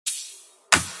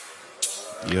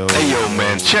Yo. Hey, yo,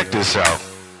 man, check this out.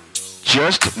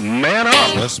 Just man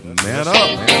up. Just man up,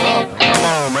 man up. Come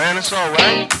on, man, it's all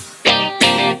right.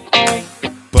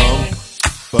 Bum, bum,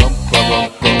 bum,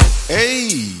 bum, bum.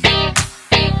 Hey.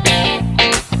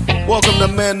 Welcome to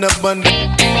Man Up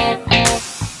Monday.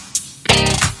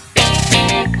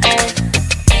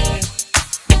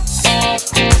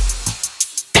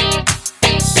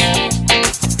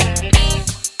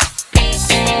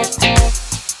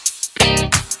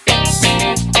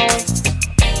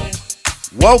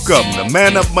 Welcome to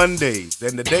Man Up Mondays,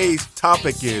 and today's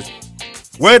topic is,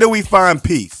 where do we find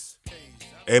peace?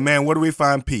 Amen, where do we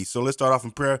find peace? So let's start off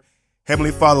in prayer.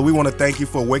 Heavenly Father, we want to thank you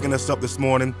for waking us up this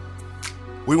morning.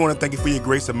 We want to thank you for your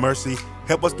grace and mercy.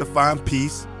 Help us to find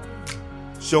peace.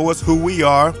 Show us who we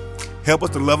are. Help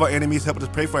us to love our enemies. Help us to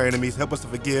pray for our enemies. Help us to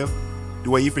forgive the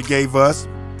way you forgave us.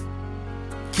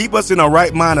 Keep us in our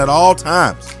right mind at all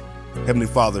times, Heavenly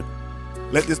Father.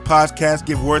 Let this podcast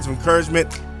give words of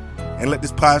encouragement, and let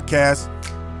this podcast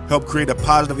help create a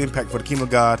positive impact for the kingdom of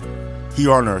God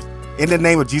here on earth. In the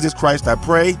name of Jesus Christ, I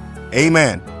pray.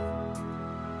 Amen.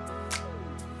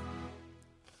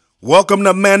 Welcome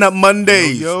to Man Up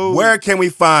Mondays. Yo. Where can we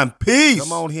find peace?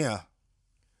 Come on here.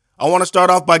 I want to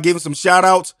start off by giving some shout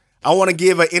outs. I want to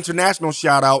give an international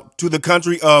shout out to the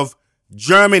country of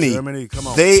Germany. Germany, come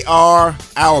on. They are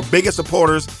our biggest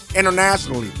supporters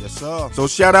internationally. Yes, sir. So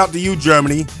shout out to you,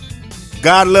 Germany.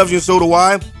 God loves you, and so do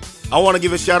I. I want to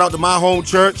give a shout out to my home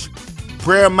church,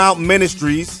 Prayer Mount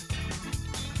Ministries,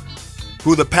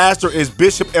 who the pastor is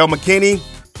Bishop L. McKinney.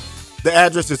 The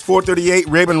address is 438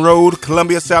 Raven Road,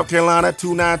 Columbia, South Carolina,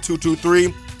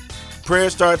 29223. Prayer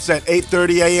starts at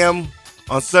 8:30 a.m.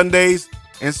 on Sundays,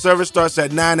 and service starts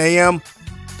at 9 a.m.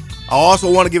 I also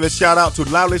want to give a shout out to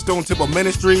Lively Stone Temple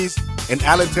Ministries in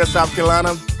Allenton, South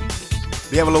Carolina.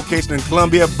 They have a location in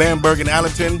Columbia, Bamberg, and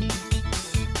Allenton.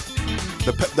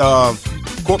 The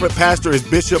corporate pastor is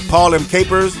Bishop Paul M.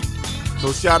 Capers.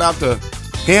 So shout out to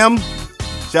him.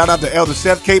 Shout out to Elder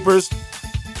Seth Capers.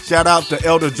 Shout out to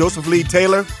Elder Joseph Lee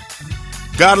Taylor.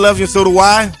 God loves you, and so do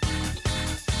I.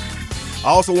 I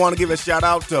also want to give a shout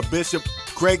out to Bishop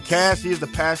Craig Cash. He is the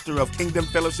pastor of Kingdom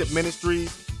Fellowship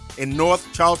Ministries in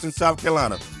North Charleston, South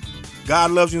Carolina. God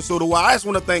loves you, and so do I. I just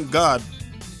want to thank God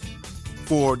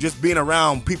for just being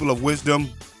around people of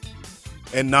wisdom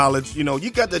and knowledge. You know,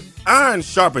 you got the iron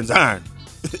sharpens iron.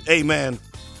 Amen.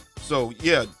 So,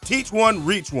 yeah, teach one,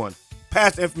 reach one.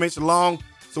 Pass the information along.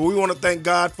 So we want to thank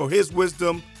God for his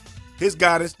wisdom, his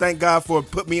guidance. Thank God for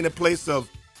putting me in a place of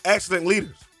excellent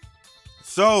leaders.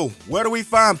 So, where do we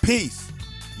find peace?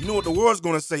 You know what the world's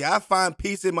going to say. I find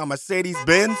peace in my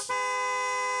Mercedes-Benz.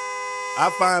 I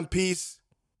find peace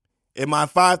in my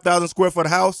 5,000 square foot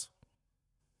house.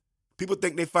 People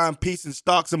think they find peace in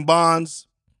stocks and bonds,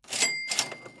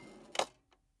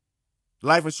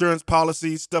 life insurance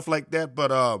policies, stuff like that.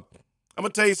 But I'm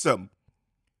going to tell you something.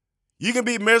 You can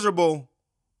be miserable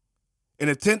in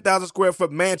a 10,000 square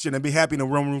foot mansion and be happy in a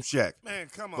one-room shack. Man,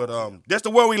 come on. But that's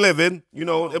the world we live in. You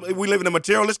know, we live in a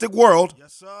materialistic world.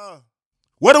 Yes, sir.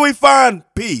 Where do we find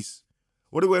peace?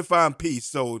 Where do we find peace?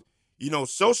 So, you know,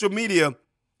 social media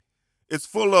is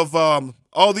full of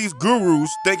all these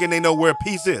gurus thinking they know where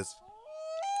peace is.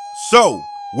 So,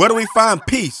 where do we find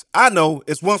peace? I know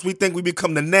it's once we think we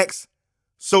become the next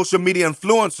social media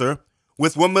influencer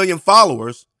with 1 million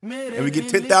followers and we get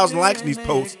 10,000 likes on these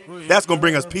posts. That's going to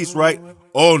bring us peace, right?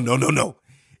 Oh, no.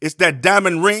 It's that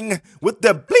diamond ring with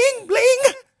the bling,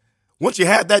 bling. Once you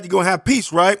have that, you're going to have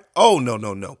peace, right? Oh,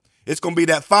 no. It's going to be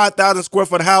that 5,000 square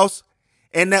foot house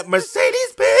and that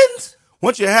Mercedes-Benz.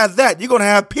 Once you have that, you're going to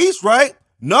have peace, right?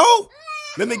 No?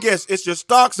 Let me guess. It's your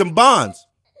stocks and bonds.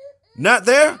 Not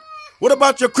there? What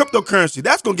about your cryptocurrency?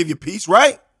 That's going to give you peace,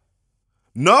 right?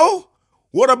 No?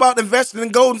 What about investing in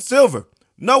gold and silver?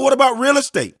 No, what about real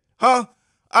estate? Huh?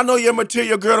 I know you're a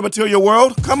material girl in a material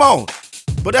world. Come on.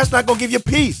 But that's not going to give you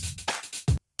peace.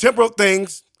 Temporal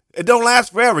things, it don't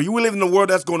last forever. You live in a world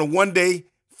that's going to one day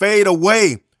fade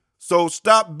away. So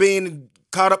stop being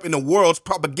caught up in the world's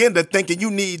propaganda thinking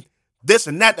you need this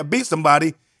and that to be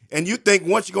somebody. And you think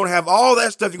once you're going to have all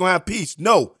that stuff, you're going to have peace.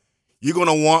 No, you're going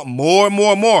to want more and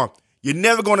more and more. You're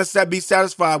never going to be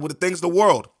satisfied with the things of the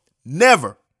world.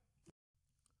 Never.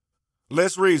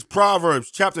 Let's read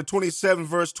Proverbs chapter 27,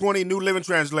 verse 20, New Living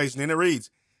Translation. And it reads,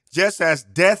 just as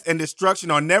death and destruction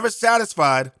are never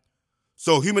satisfied,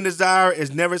 so human desire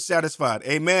is never satisfied.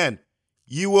 Amen.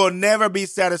 You will never be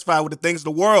satisfied with the things of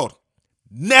the world.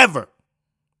 Never.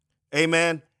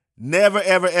 Amen. Never,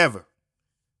 ever, ever.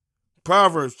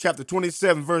 Proverbs chapter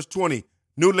 27, verse 20,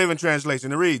 New Living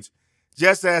Translation. It reads,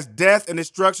 just as death and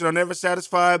destruction are never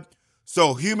satisfied,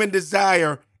 so human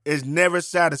desire is never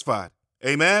satisfied.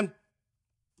 Amen.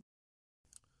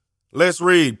 Let's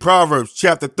read Proverbs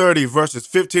chapter 30, verses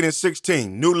 15 and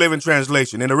 16, New Living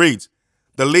Translation. And it reads,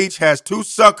 the leech has two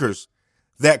suckers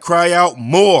that cry out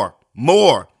more,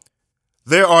 more.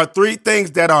 There are three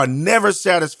things that are never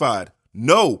satisfied.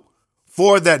 No,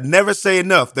 four that never say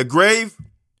enough. The grave,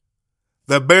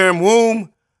 the barren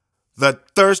womb, the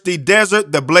thirsty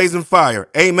desert, the blazing fire.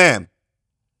 Amen.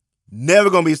 Never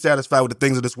going to be satisfied with the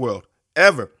things of this world.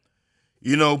 Ever.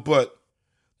 But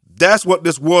that's what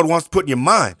this world wants to put in your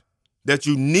mind. That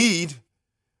you need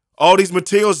all these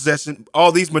material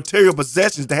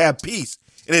possessions to have peace.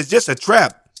 And it's just a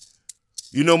trap.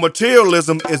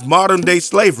 Materialism is modern day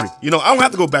slavery. I don't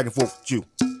have to go back and forth with you.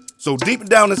 So deep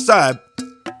down inside,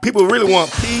 people really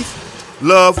want peace,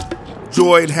 love,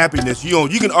 joy, and happiness. You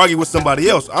can argue with somebody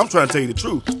else. I'm trying to tell you the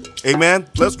truth. Amen.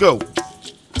 Let's go.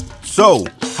 So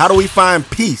how do we find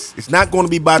peace? It's not going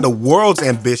to be by the world's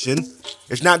ambition.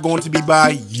 It's not going to be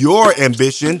by your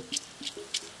ambition.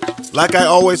 Like I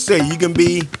always say, you can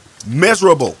be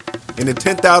miserable in a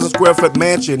 10,000 square foot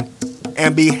mansion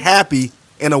and be happy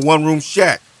in a one-room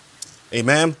shack.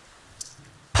 Amen.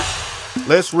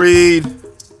 Let's read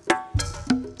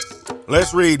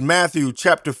Matthew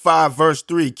chapter 5, verse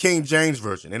 3, King James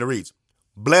Version. And it reads,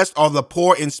 blessed are the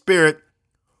poor in spirit,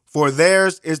 for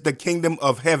theirs is the kingdom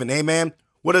of heaven. Amen.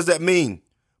 What does that mean?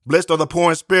 Blessed are the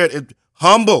poor in spirit. It's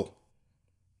humble.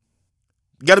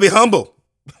 You got to be humble.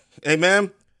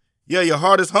 Amen. Yeah, your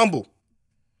heart is humble.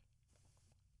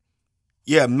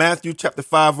 Yeah, Matthew chapter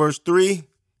 5, verse 3,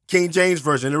 King James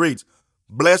Version. It reads,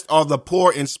 blessed are the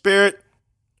poor in spirit,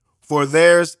 for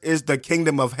theirs is the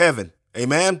kingdom of heaven.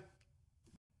 Amen.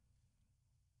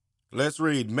 Let's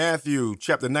read Matthew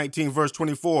chapter 19, verse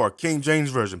 24, King James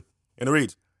Version. And it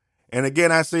reads, and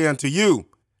again I say unto you,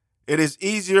 it is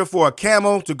easier for a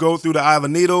camel to go through the eye of a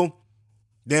needle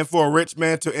than for a rich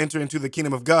man to enter into the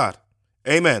kingdom of God.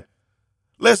 Amen.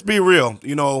 Let's be real.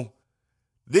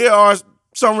 There are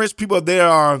some rich people, they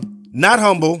are not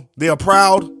humble. They are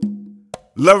proud,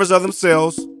 lovers of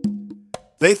themselves.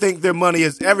 They think their money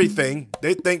is everything.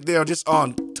 They think they are just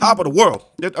on top of the world.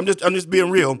 I'm just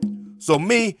being real. So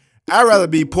me, I'd rather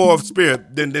be poor of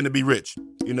spirit than to be rich.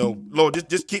 Lord,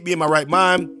 just keep me in my right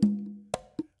mind.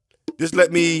 Just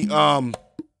let me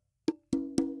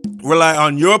rely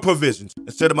on your provisions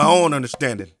instead of my own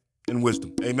understanding and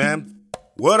wisdom. Amen.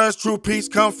 Where does true peace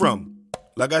come from?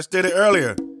 Like I stated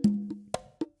earlier,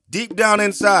 deep down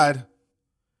inside,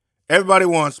 everybody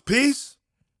wants peace,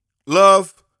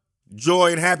 love,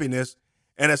 joy, and happiness,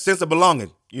 and a sense of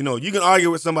belonging. You can argue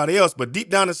with somebody else, but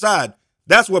deep down inside,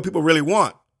 that's what people really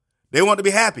want. They want to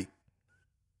be happy.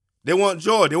 They want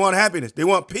joy. They want happiness. They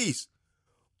want peace.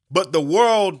 But the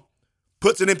world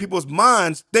puts it in people's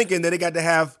minds thinking that they got to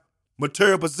have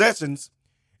material possessions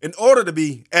in order to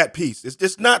be at peace. It's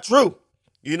just not true.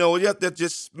 You have to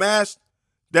just smash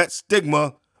that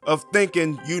stigma of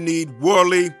thinking you need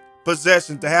worldly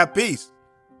possessions to have peace.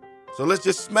 So let's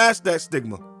just smash that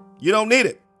stigma. You don't need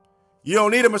it. You don't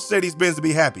need a Mercedes-Benz to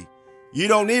be happy. You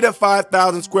don't need a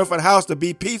 5,000 square foot house to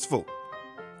be peaceful.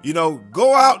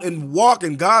 Go out and walk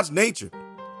in God's nature.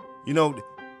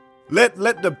 Let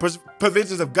the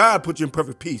provisions of God put you in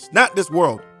perfect peace, not this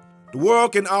world. The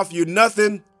world can offer you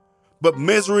nothing but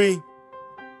misery,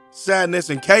 sadness,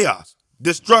 and chaos,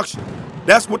 destruction.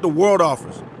 That's what the world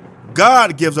offers.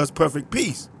 God gives us perfect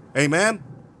peace. Amen.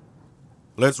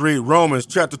 Let's read Romans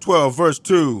chapter 12, verse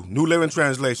 2, New Living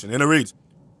Translation. And it reads,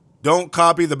 don't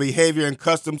copy the behavior and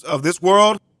customs of this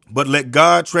world, but let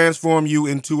God transform you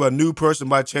into a new person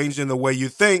by changing the way you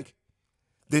think.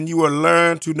 Then you will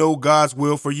learn to know God's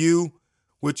will for you,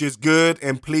 which is good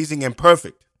and pleasing and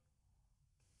perfect.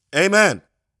 Amen.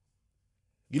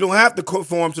 You don't have to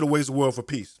conform to the ways of the world for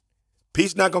peace.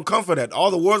 Peace not going to come for that.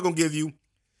 All the world's going to give you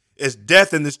is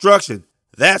death and destruction.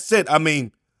 That's it.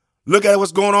 Look at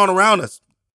what's going on around us.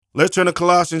 Let's turn to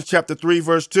Colossians chapter 3,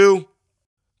 verse 2.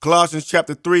 Colossians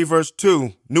chapter 3, verse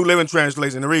 2, New Living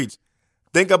Translation. It reads,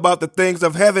 think about the things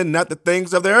of heaven, not the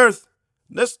things of the earth.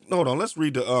 Let's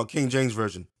read the King James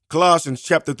Version. Colossians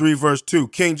chapter 3, verse 2,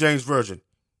 King James Version.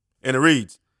 And it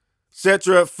reads, set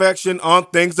your affection on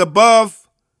things above,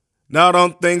 not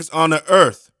on things on the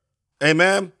earth.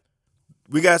 Amen.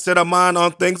 We got to set our mind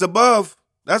on things above.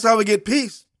 That's how we get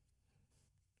peace.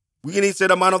 We need to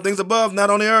set our mind on things above, not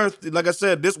on the earth. Like I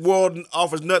said, this world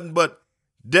offers nothing but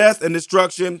death and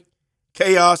destruction,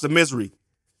 chaos and misery.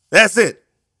 That's it.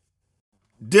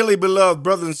 Dearly beloved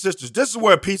brothers and sisters, this is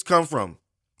where peace comes from.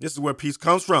 This is where peace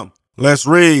comes from. Let's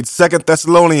read 2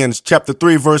 Thessalonians chapter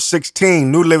 3, verse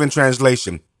 16, New Living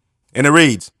Translation. And it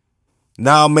reads,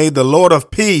 now may the Lord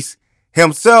of peace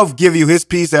himself give you his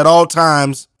peace at all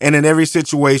times, and in every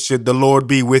situation, the Lord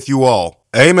be with you all.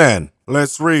 Amen.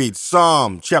 Let's read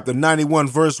Psalm chapter 91,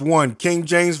 verse 1, King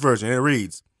James Version. It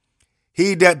reads,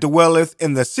 He that dwelleth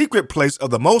in the secret place of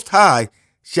the Most High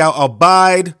shall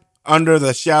abide under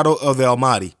the shadow of the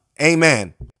Almighty.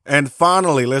 Amen. And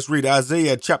finally, let's read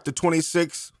Isaiah chapter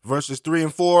 26, verses 3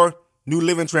 and 4, New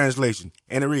Living Translation.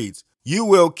 And it reads, You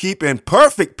will keep in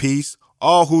perfect peace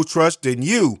all who trust in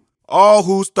you, all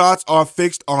whose thoughts are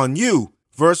fixed on you.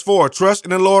 Verse 4, Trust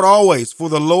in the Lord always, for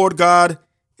the Lord God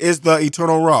is the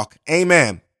eternal rock.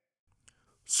 Amen.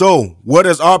 So, where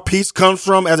does our peace come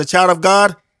from as a child of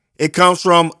God? It comes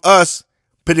from us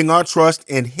putting our trust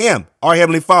in Him, our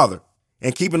Heavenly Father,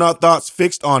 and keeping our thoughts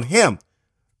fixed on Him.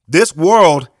 This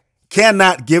world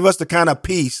cannot give us the kind of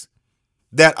peace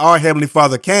that our Heavenly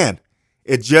Father can.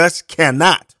 It just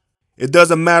cannot. It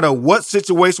doesn't matter what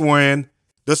situation we're in.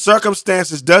 The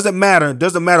circumstances doesn't matter. It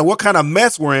doesn't matter what kind of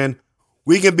mess we're in.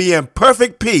 We can be in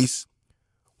perfect peace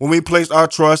when we place our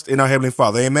trust in our Heavenly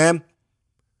Father. Amen.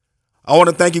 I want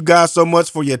to thank you guys so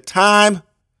much for your time.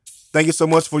 Thank you so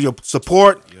much for your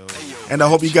support. And I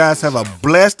hope you guys have a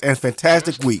blessed and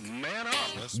fantastic week.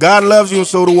 God loves you, and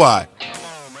so do I.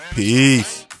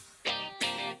 Peace.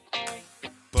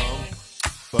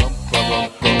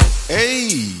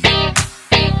 Hey.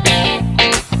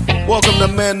 Welcome to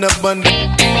Man Up Monday.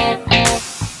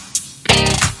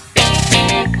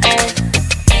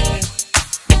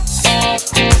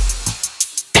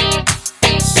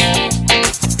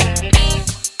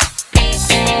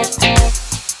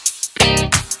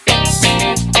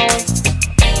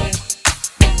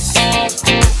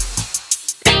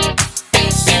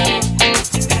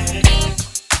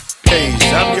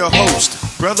 I'm your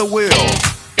host, Brother Will.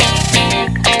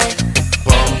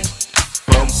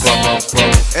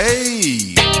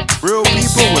 Hey, real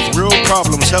people with real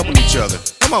problems helping each other.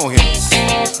 Come on here.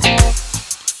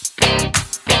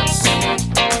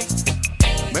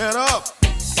 Man up.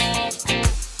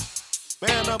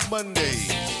 Man Up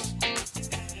Mondays.